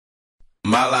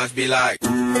My life be like,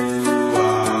 yeah.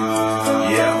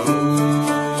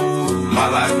 My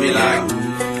life be like,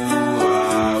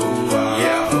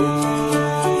 yeah.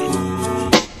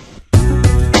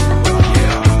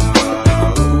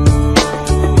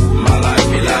 My life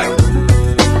be like,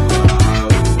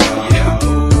 yeah.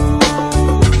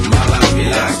 My life be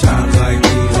like times like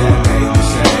these that make me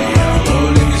say, yeah.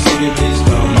 Lord, let me see if this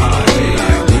come my way.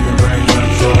 Like leaving brain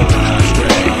control when I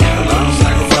stray. Yeah, long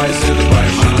sacrifice to the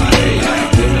right my way. Like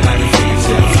living like a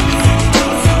fugitive.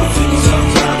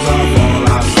 Sometimes I fall,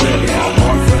 I slip. Yeah,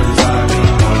 more friends I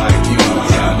meet, more like you.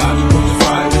 Yeah, I be put the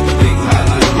fire with the big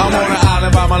highlight. I'm on an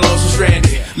island by my lonesome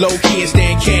stranded. Low key and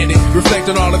staying candid. Reflect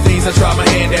on all the things I try my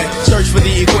hand at. Search for the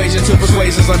equation to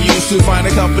persuasions I'm used to. Find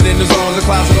a comfort in the zones of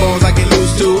clouds and bones I get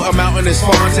loose to. A mountain is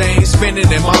Fontaine. Spinning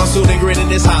in monsoon and grinning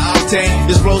this high octane.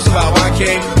 Explosive how I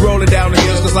came. Rolling down the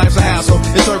hills cause life's a hassle.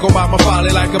 Encircled by my folly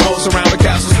like a moat surround the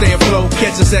castle. Stay afloat.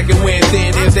 Catch a second wind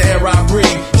thin is the air I breathe.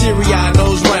 Teary-eyed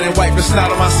nose running. Wipe the snot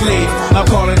on my sleeve. I'm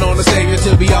calling on the Savior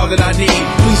to be all that I need.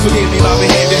 Please forgive me my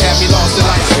behavior. Have me lost in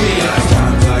light speed.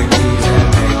 Times like these that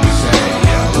make me say,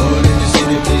 yeah, Lord, in the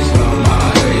city, please come my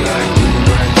way. Like leaving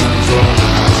brain control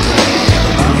when I stray.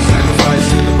 Yeah, I'm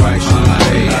sacrificing the price on my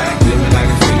way. Like living like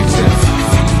a fugitive.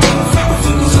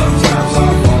 Sometimes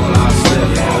I fall, I slip.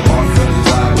 Yeah, more friends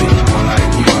I meet, more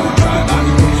like you. Try not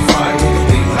to push fire with the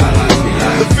things I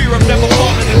like. The fear of never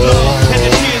falling in love, and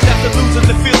the tears after losing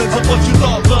the feelings of what you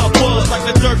thought love was. Like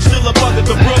the dirt still up under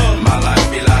the rug. My life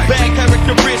be like bad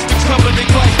characteristics covered in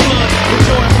Christ's blood. The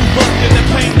joy of rebirth and the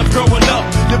pain of growing up.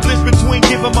 The bliss between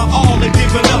giving my all and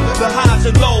giving up. The highs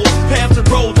and lows, paths and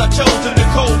roads I chose. In the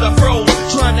cold I froze,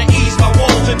 trying to ease my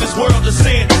woes in this world of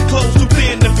sin. Close too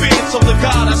thin to fit, so the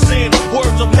God I send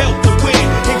words of help to win.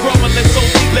 And grumbling so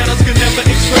deep letters can never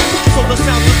express. So the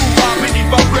sounds of who I beneath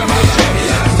my breath will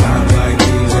chest. times like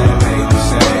these that make me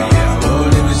say, yeah,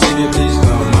 Lord, in the city, please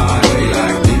come my way.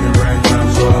 Like leaving brain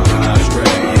control when I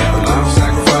stray. Yeah, I'm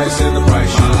sacrificing the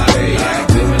price on my way.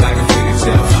 Like living like a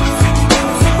fugitive.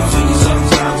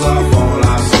 Sometimes I fall,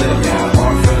 I slip. Yeah,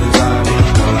 more friends I meet,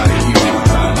 more like you.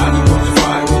 Try not to put the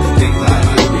fire with the things I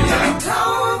do. Like,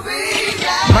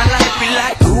 My life be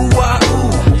like ooh ah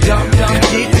ooh, dum dum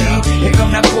diddy. Here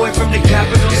come that boy from the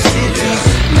capital city.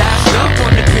 Last up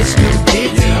on the pistol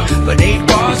diddy, but 8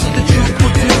 bars of the truth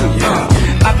will do.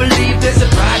 I believe there's a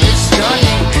pride that's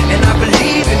stunning, and I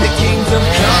believe in the kingdom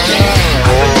coming.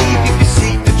 I believe if you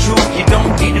seek the truth, you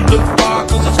don't need to look far,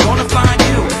 cause it's gonna find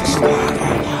you. So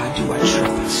why do I trip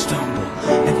and stumble?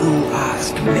 And ooh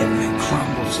ah's commitment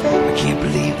crumbles. I can't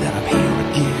believe that I'm here.